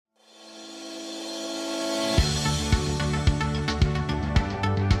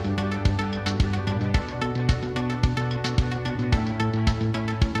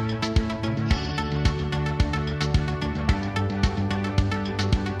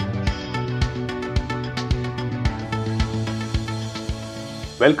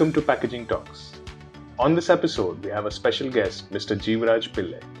Welcome to Packaging Talks. On this episode, we have a special guest, Mr. Jeevaraj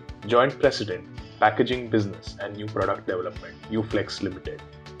Pillai, Joint President, Packaging Business and New Product Development, Uflex Limited.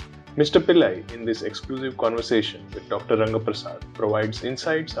 Mr. Pillai, in this exclusive conversation with Dr. Rangaprasad, provides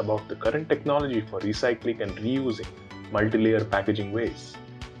insights about the current technology for recycling and reusing multi-layer packaging waste,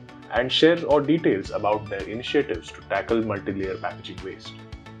 and shares all details about their initiatives to tackle multi-layer packaging waste.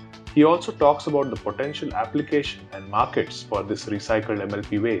 He also talks about the potential application and markets for this recycled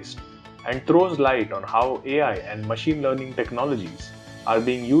MLP waste and throws light on how AI and machine learning technologies are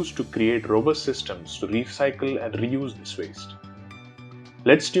being used to create robust systems to recycle and reuse this waste.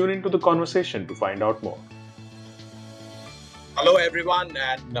 Let's tune into the conversation to find out more. Hello, everyone,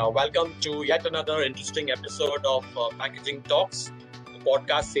 and welcome to yet another interesting episode of Packaging Talks, a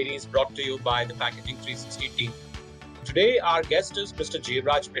podcast series brought to you by the Packaging 360 team. Today, our guest is Mr.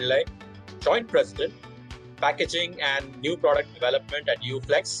 Jeevaraj Pillai, Joint President, Packaging and New Product Development at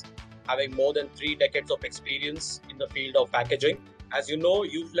Uflex, having more than 3 decades of experience in the field of packaging. As you know,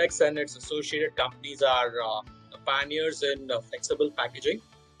 Uflex and its associated companies are pioneers in flexible packaging.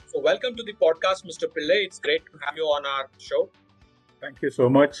 So welcome to the podcast, Mr. Pillai. It's great to have you on our show. Thank you so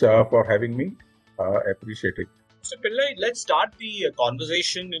much for having me. I appreciate it. Mr. Pillai, let's start the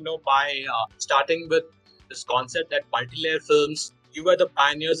conversation, by starting with this concept that multi-layer films. You were the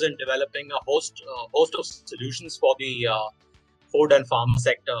pioneers in developing a host of solutions for the food and pharma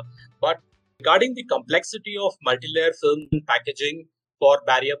sector. But regarding the complexity of multi-layer film packaging for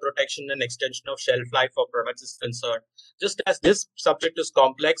barrier protection and extension of shelf life for products is concerned, just as this subject is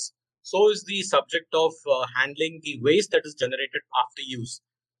complex, so is the subject of handling the waste that is generated after use.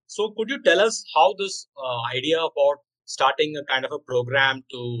 So could you tell us how this idea about starting a kind of a program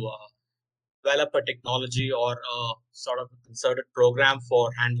to develop a technology or a sort of a concerted program for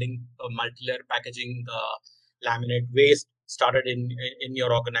handling multi-layer packaging laminate waste started in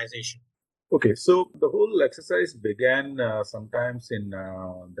your organization? Okay, so the whole exercise began sometimes in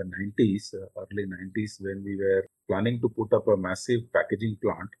the 90s, early 90s, when we were planning to put up a massive packaging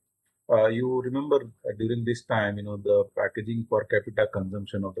plant. You remember during this time, the packaging per capita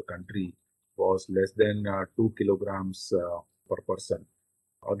consumption of the country was less than 2 kilograms per person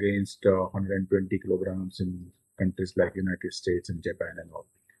against 120 kilograms in countries like United States and Japan and all.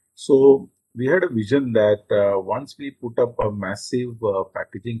 So we had a vision that once we put up a massive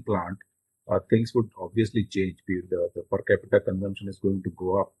packaging plant, things would obviously change. The per capita consumption is going to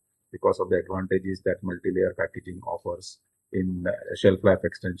go up because of the advantages that multi-layer packaging offers in shelf life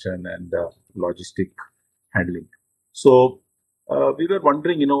extension and logistic handling. So we were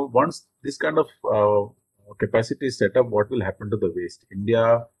wondering, once this kind of capacity is set up, what will happen to the waste?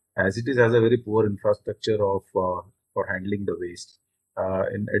 India, as it is, has a very poor infrastructure of for handling the waste.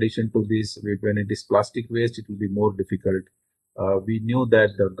 In addition to this, when it is plastic waste, it will be more difficult. We knew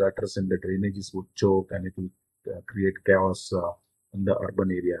that the gutters and the drainages would choke and it will create chaos in the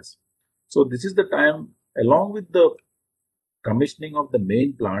urban areas. So this is the time, along with the commissioning of the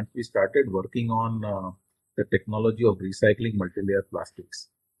main plant, we started working on the technology of recycling multi-layer plastics.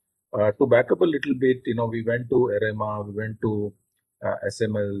 To back up a little bit, we went to Arema, we went to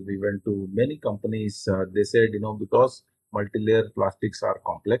SML, we went to many companies. They said, because multi-layer plastics are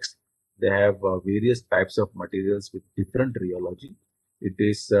complex, they have various types of materials with different rheology. It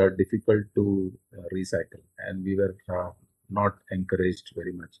is difficult to recycle, and we were not encouraged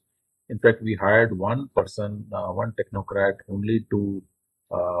very much. In fact, we hired one person, one technocrat, only to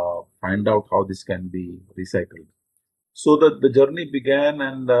find out how this can be recycled. So the journey began,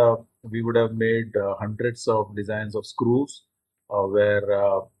 and we would have made hundreds of designs of screws where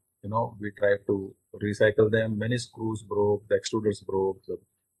we tried to recycle them. Many screws broke, the extruders broke,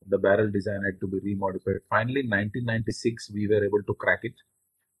 the barrel design had to be remodified. Finally, in 1996, we were able to crack it,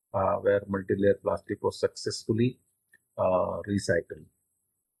 where multi-layer plastic was successfully recycled.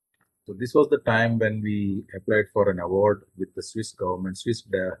 So this was the time when we applied for an award with the Swiss government, Swiss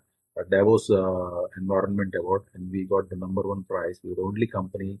Davos Environment Award, and we got the #1 prize. We were the only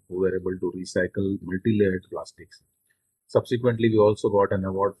company who were able to recycle multi-layered plastics. Subsequently, we also got an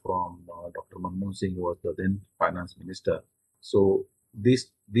award from Dr. Manmohan Singh, who was the then finance minister. So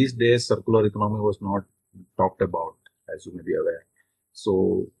these days, circular economy was not talked about, as you may be aware.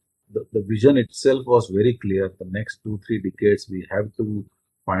 So the vision itself was very clear. The next 2-3 decades, we have to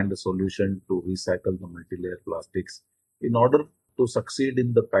find a solution to recycle the multi-layer plastics in order to succeed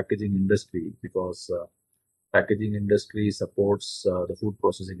in the packaging industry, because packaging industry supports the food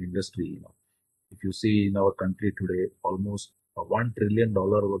processing industry. If you see in our country today, almost $1 trillion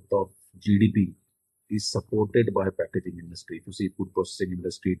worth of GDP is supported by packaging industry. If you see food processing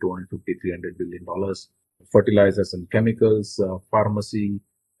industry, $250-300 billion, fertilizers and chemicals, pharmacy,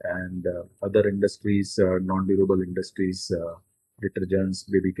 and other industries, non-durable industries, detergents,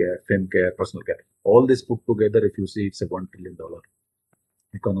 baby care, fem care, personal care. All this put together, if you see, it's a $1 trillion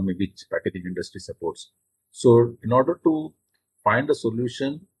economy which packaging industry supports. So, in order to find a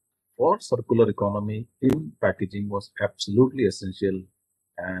solution for circular economy in packaging was absolutely essential,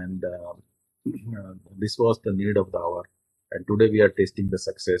 and this was the need of the hour. And today we are tasting the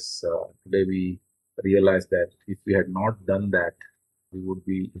success. Today we realize that if we had not done that, we would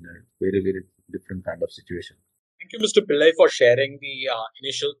be in a very different kind of situation. Thank you, Mr. Pillai, for sharing the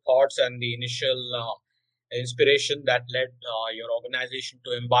initial thoughts and the initial inspiration that led your organization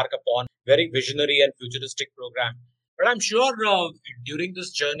to embark upon very visionary and futuristic program. But I'm sure during this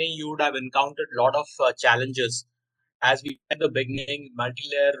journey you would have encountered a lot of challenges. As we said at the beginning,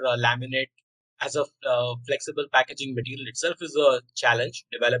 multi-layer laminate as a flexible packaging material itself is a challenge.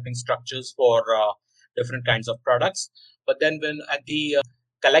 Developing structures for different kinds of products, but then when at the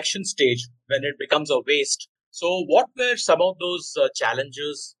collection stage, when it becomes a waste, so, what were some of those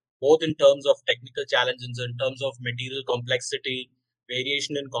challenges, both in terms of technical challenges, in terms of material complexity,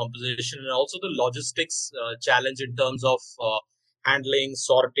 variation in composition, and also the logistics challenge in terms of handling,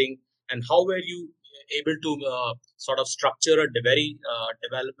 sorting, and how were you able to sort of structure a very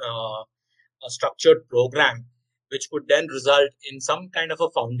develop a structured program, which would then result in some kind of a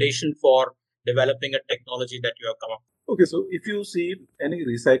foundation for developing a technology that you have come up. Okay, so if you see any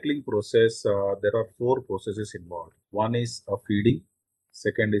recycling process, there are four processes involved. One is feeding,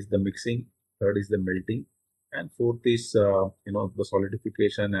 second is the mixing, third is the melting, and fourth is the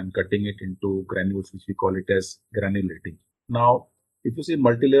solidification and cutting it into granules, which we call it as granulating. Now, if you see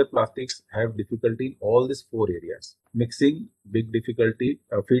multi-layer plastics have difficulty in all these four areas. Mixing, big difficulty.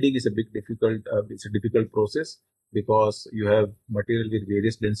 Feeding is a big difficult. It's a difficult process because you have material with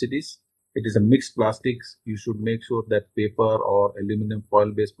various densities. It is a mixed plastics. You should make sure that paper or aluminum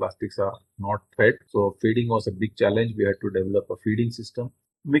foil based plastics are not fed. So feeding was a big challenge. We had to develop a feeding system.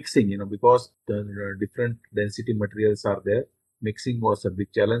 Mixing, because the different density materials are there. Mixing was a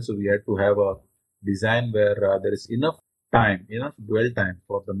big challenge. So we had to have a design where there is enough time, enough dwell time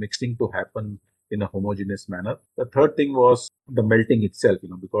for the mixing to happen in a homogeneous manner. The third thing was the melting itself,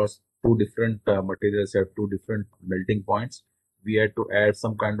 because two different materials have two different melting points. We had to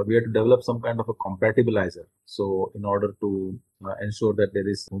develop some kind of a compatibilizer. So in order to ensure that there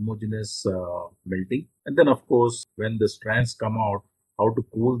is homogeneous melting, and then of course when the strands come out, how to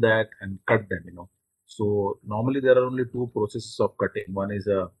cool that and cut them. So normally there are only two processes of cutting. One is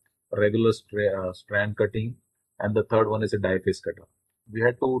a regular strand cutting, and the third one is a die phase cutter. We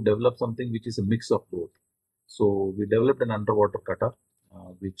had to develop something which is a mix of both. So we developed an underwater cutter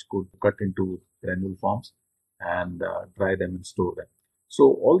which could cut into granule forms and dry them and store them. So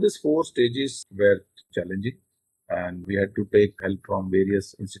all these four stages were challenging, and we had to take help from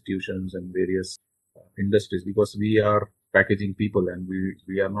various institutions and various industries because we are packaging people and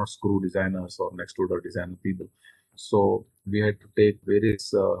we are not screw designers or extruder designer people. So we had to take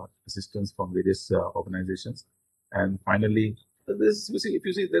various assistance from various organizations, and finally, if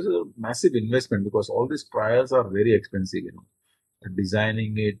you see, there's a massive investment because all these trials are very expensive.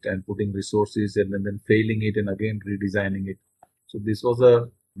 Designing it and putting resources and then failing it and again redesigning it. So this was a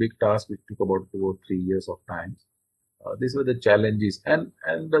big task which took about 2 or 3 years of time. These were the challenges, and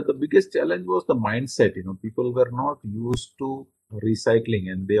the biggest challenge was the mindset. People were not used to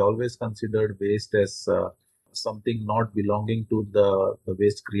recycling, and they always considered waste as something not belonging to the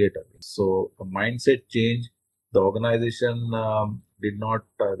waste creator. So a mindset change. The organization did not.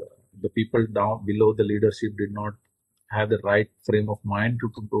 The people down below the leadership did not have the right frame of mind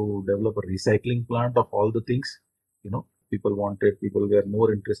to develop a recycling plant of all the things. People were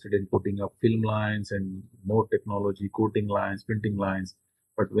more interested in putting up film lines and more technology, coating lines, printing lines.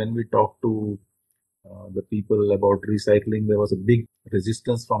 But when we talked to the people about recycling, there was a big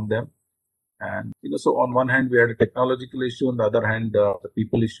resistance from them. And so on one hand we had a technological issue, on the other hand the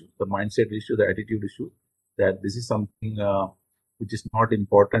people issue, the mindset issue, the attitude issue, that this is something which is not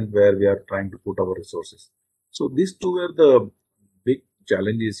important where we are trying to put our resources. So these two were the big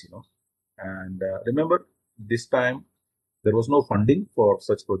challenges. And remember, this time there was no funding for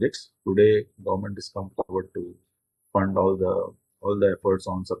such projects. Today government is come forward to fund all the efforts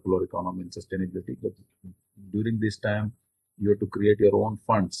on circular economy and sustainability, but during this time you have to create your own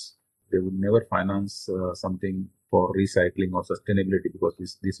funds. They would never finance something for recycling or sustainability because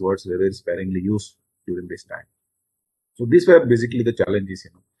these words were very sparingly used during this time. So these were basically the challenges,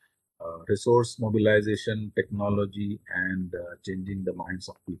 resource mobilization, technology, and changing the minds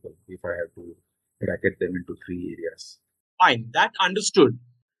of people. If I have to bracket them into three areas. Fine, that understood.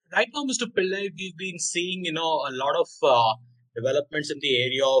 Right now, Mr. Pillai, we've been seeing, a lot of developments in the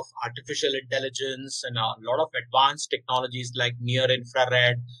area of artificial intelligence and a lot of advanced technologies like near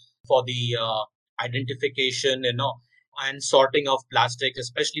infrared for the identification, and sorting of plastic,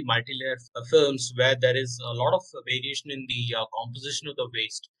 especially multi-layer films where there is a lot of variation in the composition of the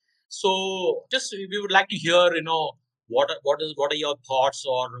waste. So, just we would like to hear, what are your thoughts,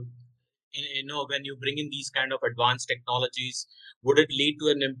 or when you bring in these kind of advanced technologies, would it lead to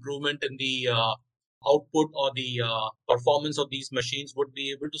an improvement in the output or the performance of these machines? Would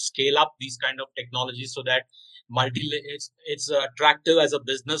be able to scale up these kind of technologies so that it's attractive as a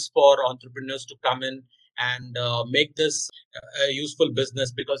business for entrepreneurs to come in and make this a useful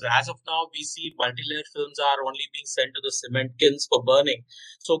business? Because as of now we see multi-layer films are only being sent to the cement kilns for burning.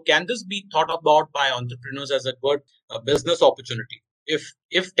 So can this be thought about by entrepreneurs as a good business opportunity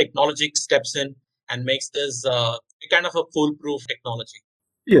if technology steps in and makes this a kind of a foolproof technology?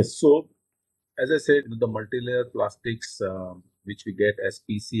 Yes. So as I said, the multi-layer plastics which we get as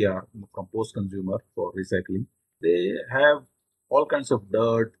PCR from post-consumer for recycling, they have all kinds of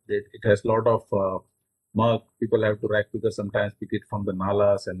dirt. It has a lot of mud. People have to rack because sometimes pick it from the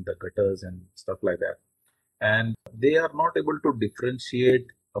nalas and the gutters and stuff like that. And they are not able to differentiate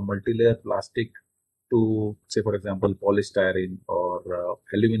a multi-layer plastic to, say, for example, polystyrene or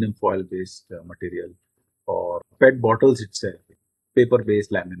aluminum foil-based material or PET bottles itself,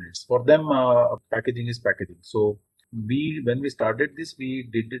 paper-based laminates. For them, packaging is packaging. So when we started this, we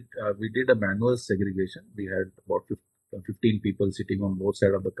did it. We did a manual segregation. We had about 15 people sitting on both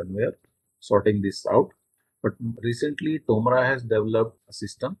sides of the conveyor, sorting this out. But recently, Tomra has developed a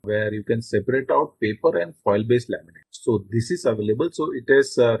system where you can separate out paper and foil-based laminate. So this is available. So it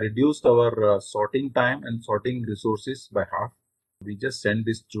has reduced our sorting time and sorting resources by half. We just send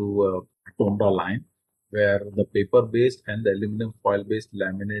this to Tomra line, where the paper-based and the aluminum foil-based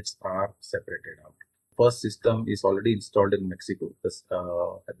laminates are separated out. First system is already installed in Mexico.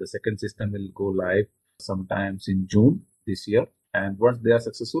 The second system will go live sometimes in June this year. And once they are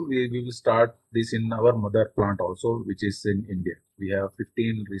successful, we will start this in our mother plant also, which is in India. We have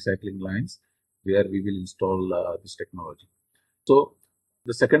 15 recycling lines where we will install this technology. So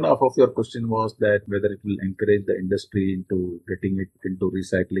the second half of your question was that whether it will encourage the industry into getting it into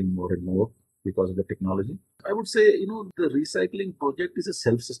recycling more and more because of the technology. I would say, the recycling project is a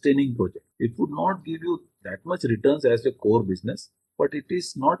self-sustaining project. It would not give you that much returns as a core business, but it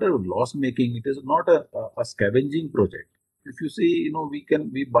is not a loss-making. It is not a scavenging project. If you see,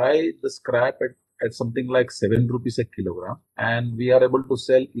 we buy the scrap at something like 7 rupees a kilogram, and we are able to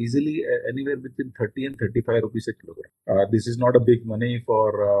sell easily anywhere between 30 and 35 rupees a kilogram. This is not a big money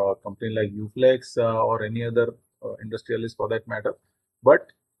for a company like Uflex or any other industrialist for that matter.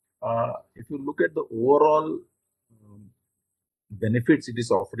 But if you look at the overall benefits it is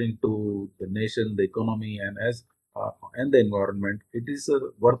offering to the nation, the economy, and the environment, it is a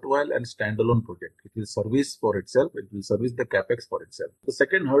worthwhile and standalone project. It will service for itself. It will service the capex for itself. The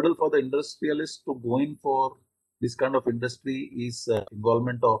second hurdle for the industrialist to go in for this kind of industry is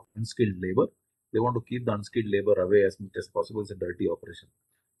involvement of unskilled labor. They want to keep the unskilled labor away as much as possible. It's a dirty operation.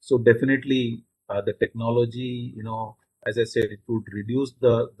 So definitely the technology, as I said, it would reduce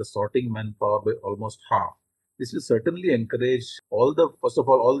the sorting manpower by almost half. This will certainly encourage first of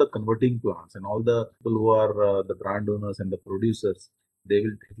all the converting plants and all the people who are the brand owners and the producers.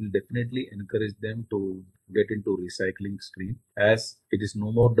 It will definitely encourage them to get into recycling stream, as it is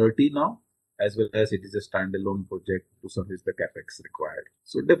no more dirty now, as well as it is a standalone project to service the capex required.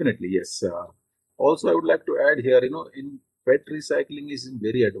 So definitely, yes. Also, I would like to add here, in PET recycling is in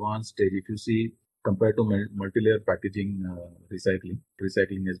very advanced stage. If you see, compared to multi-layer packaging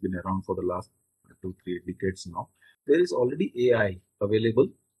recycling has been around for the last 2-3 decades now. There is already AI available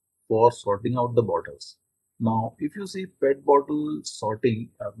for sorting out the bottles. Now, if you see PET bottle sorting,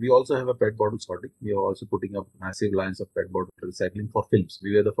 we also have a PET bottle sorting. We are also putting up massive lines of PET bottle recycling for films.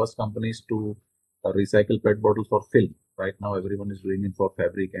 We were the first companies to recycle PET bottles for film. Right now, everyone is doing it for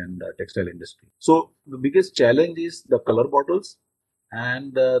fabric and textile industry. So the biggest challenge is the color bottles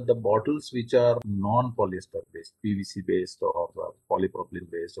and the bottles which are non-polyester based, PVC based or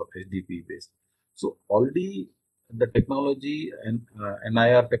polypropylene based or HDPE based. So already the technology and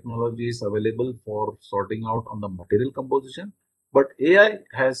NIR technology is available for sorting out on the material composition, but AI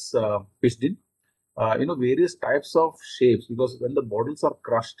has pitched in, various types of shapes, because when the bottles are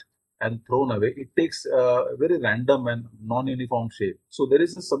crushed and thrown away, it takes a very random and non-uniform shape. So there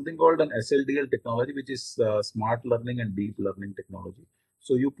is something called an SLDL technology, which is smart learning and deep learning technology.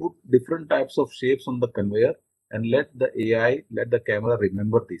 So you put different types of shapes on the conveyor and let the camera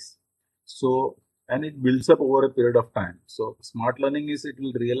remember this. So, and it builds up over a period of time. So smart learning is it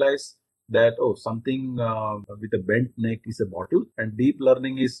will realize that, oh, something with a bent neck is a bottle, and deep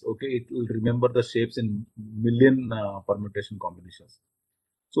learning is, okay, it will remember the shapes in million permutation combinations.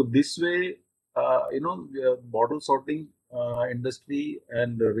 So this way, bottle sorting industry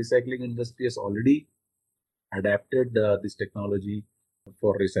and the recycling industry has already adapted this technology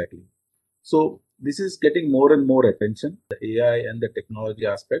for recycling. So this is getting more and more attention. The AI and the technology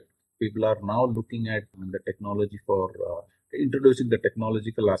aspect, people are now looking at the technology for introducing the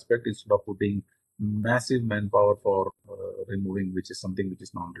technological aspect instead of putting massive manpower for removing, which is something which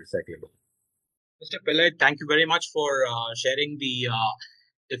is non-recyclable. Mr. Pillai, thank you very much for sharing the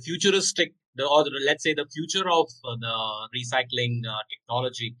futuristic, or let's say the future of the recycling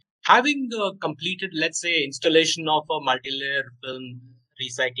technology. Having completed, let's say, installation of a multi-layer film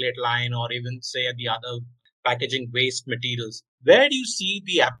recyclate line, or even say the other packaging waste materials, where do you see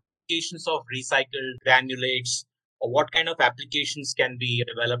the applications of recycled granulates, or what kind of applications can be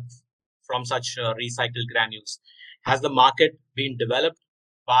developed from such recycled granules? Has the market been developed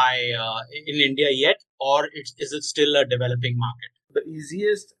by in India yet, or is it still a developing market? The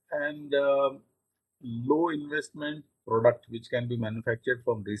easiest and low investment product which can be manufactured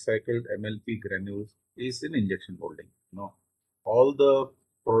from recycled MLP granules is in injection molding. All the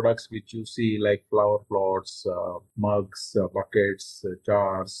products which you see like flower plots, mugs, buckets,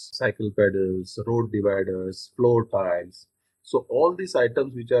 jars, cycle pedals, road dividers, floor tiles. So all these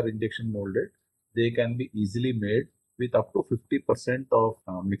items which are injection molded, they can be easily made with up to 50% of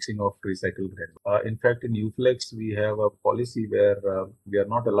mixing of recycled granule. In fact, in Uflex, we have a policy where we are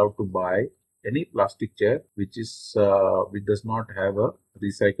not allowed to buy any plastic chair which does not have a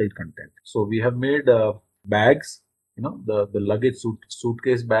recycled content. So we have made bags, the luggage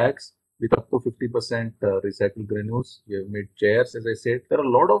suitcase bags with up to 50% recycled granules. We have made chairs, as I said. There are a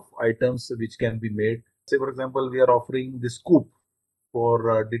lot of items which can be made. Say, for example, we are offering the scoop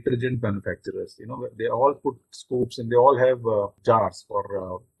for detergent manufacturers. They all put scoops and they all have jars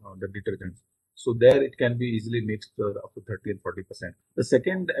for the detergents. So there it can be easily mixed up to 30 and 40%. The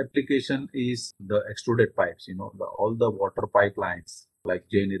second application is the extruded pipes. All the water pipelines like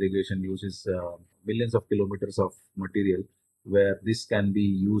Jain irrigation uses millions of kilometers of material where this can be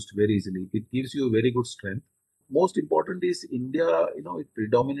used very easily. It gives you very good strength. Most important is India, it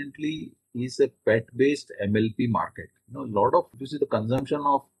predominantly is a PET-based MLP market. A lot of, you see the consumption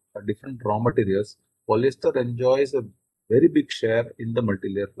of different raw materials, polyester enjoys a very big share in the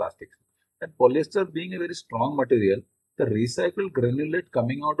multi-layer plastics. And polyester being a very strong material, the recycled granulate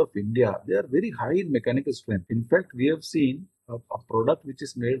coming out of India, they are very high in mechanical strength. In fact, we have seen a product which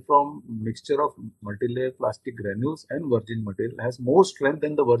is made from mixture of multi-layer plastic granules and virgin material has more strength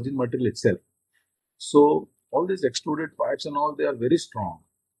than the virgin material itself. So all these extruded pipes and all, they are very strong.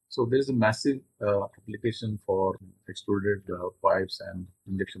 So there is a massive application for extruded pipes and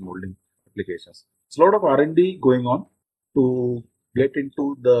injection molding applications. It's a lot of R&D going on to get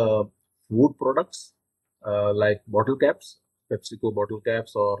into the food products like bottle caps, PepsiCo bottle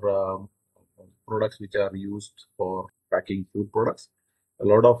caps, or products which are used for packing food products. A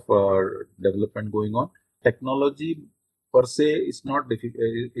lot of development going on. Technology per se is not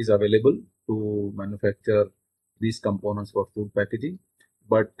is available to manufacture these components for food packaging,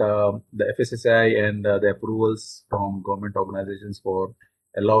 but the FSSAI and the approvals from government organizations for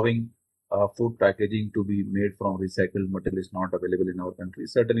allowing food packaging to be made from recycled material is not available in our country.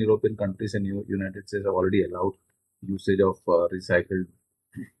 Certain European countries and United States have already allowed usage of recycled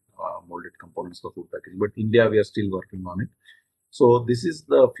molded components for food packaging, but India, we are still working on it. So this is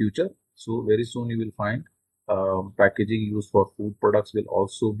the future. So very soon you will find packaging used for food products will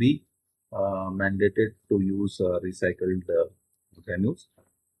also be mandated to use recycled granules.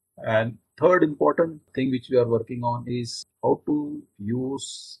 And third important thing which we are working on is how to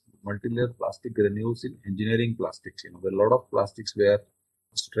use multi-layer plastic granules in engineering plastics. There are a lot of plastics where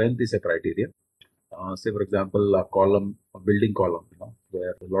strength is a criteria. Say, for example, a building column,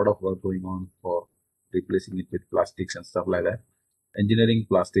 where a lot of work going on for replacing it with plastics and stuff like that. Engineering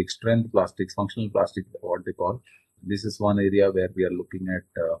plastics, strength plastics, functional plastic, what they call. This is one area where we are looking at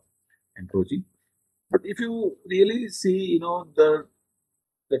encroaching. But if you really see, the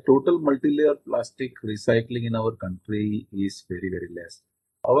total multi-layer plastic recycling in our country is very, very less.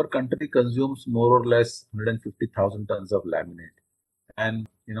 Our country consumes more or less 150,000 tons of laminate, and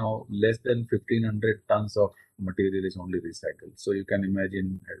less than 1,500 tons of material is only recycled. So you can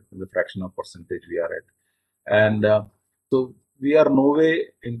imagine the fraction of percentage we are at, and so we are no way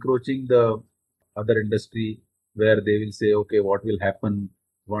encroaching the other industry where they will say, okay, what will happen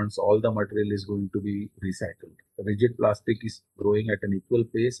once all the material is going to be recycled. Rigid plastic is growing at an equal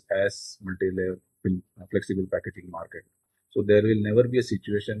pace as multi-layer flexible packaging market. So there will never be a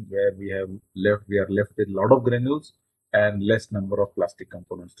situation where we are left with a lot of granules and less number of plastic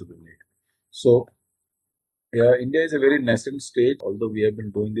components to be made. So India is a very nascent stage, although we have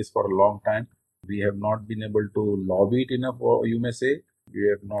been doing this for a long time. We have not been able to lobby it enough, or you may say. We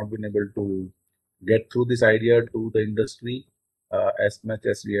have not been able to get through this idea to the industry as much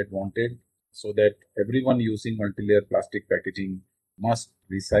as we had wanted, so that everyone using multi-layer plastic packaging must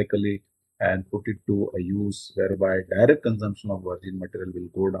recycle it and put it to a use whereby direct consumption of virgin material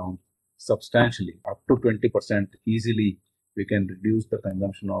will go down substantially, up to 20% easily. We can reduce the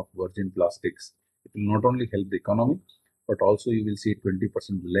consumption of virgin plastics. It will not only help the economy, but also you will see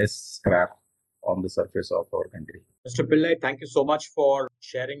 20% less scrap on the surface of our country. Mr. Pillai, thank you so much for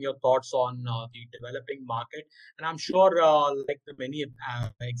sharing your thoughts on the developing market. And I'm sure, like the many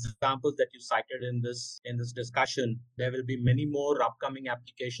examples that you cited in this discussion, there will be many more upcoming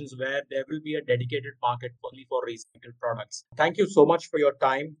applications where there will be a dedicated market only for recycled products. Thank you so much for your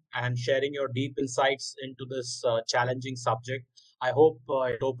time and sharing your deep insights into this challenging subject. I hope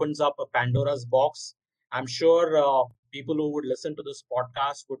it opens up a Pandora's box. I'm sure people who would listen to this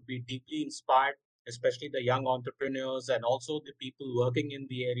podcast would be deeply inspired, especially the young entrepreneurs and also the people working in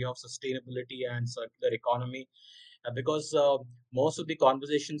the area of sustainability and circular economy. Because most of the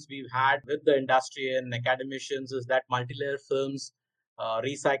conversations we've had with the industry and academicians is that multi-layer films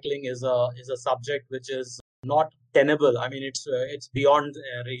recycling is a subject which is not tenable. I mean, it's beyond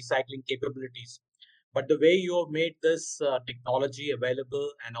recycling capabilities. But the way you have made this technology available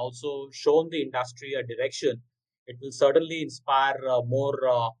and also shown the industry a direction, it will certainly inspire more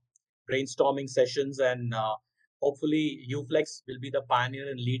brainstorming sessions, and hopefully UFlex will be the pioneer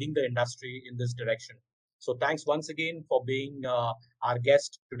in leading the industry in this direction. So thanks once again for being our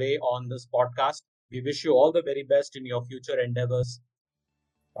guest today on this podcast. We wish you all the very best in your future endeavors.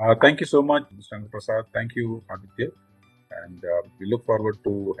 Thank you so much, Mr. Prasad. Thank you, Aditya. And we look forward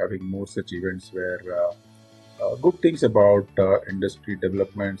to having more such events where good things about industry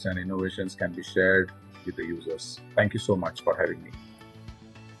developments and innovations can be shared with the users. Thank you so much for having me.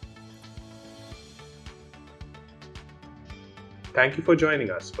 Thank you for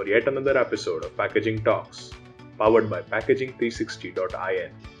joining us for yet another episode of Packaging Talks, powered by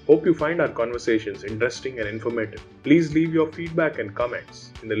packaging360.in. Hope you find our conversations interesting and informative. Please leave your feedback and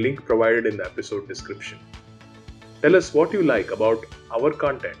comments in the link provided in the episode description. Tell us what you like about our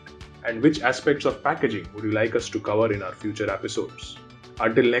content and which aspects of packaging would you like us to cover in our future episodes.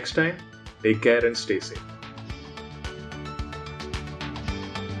 Until next time, take care and stay safe.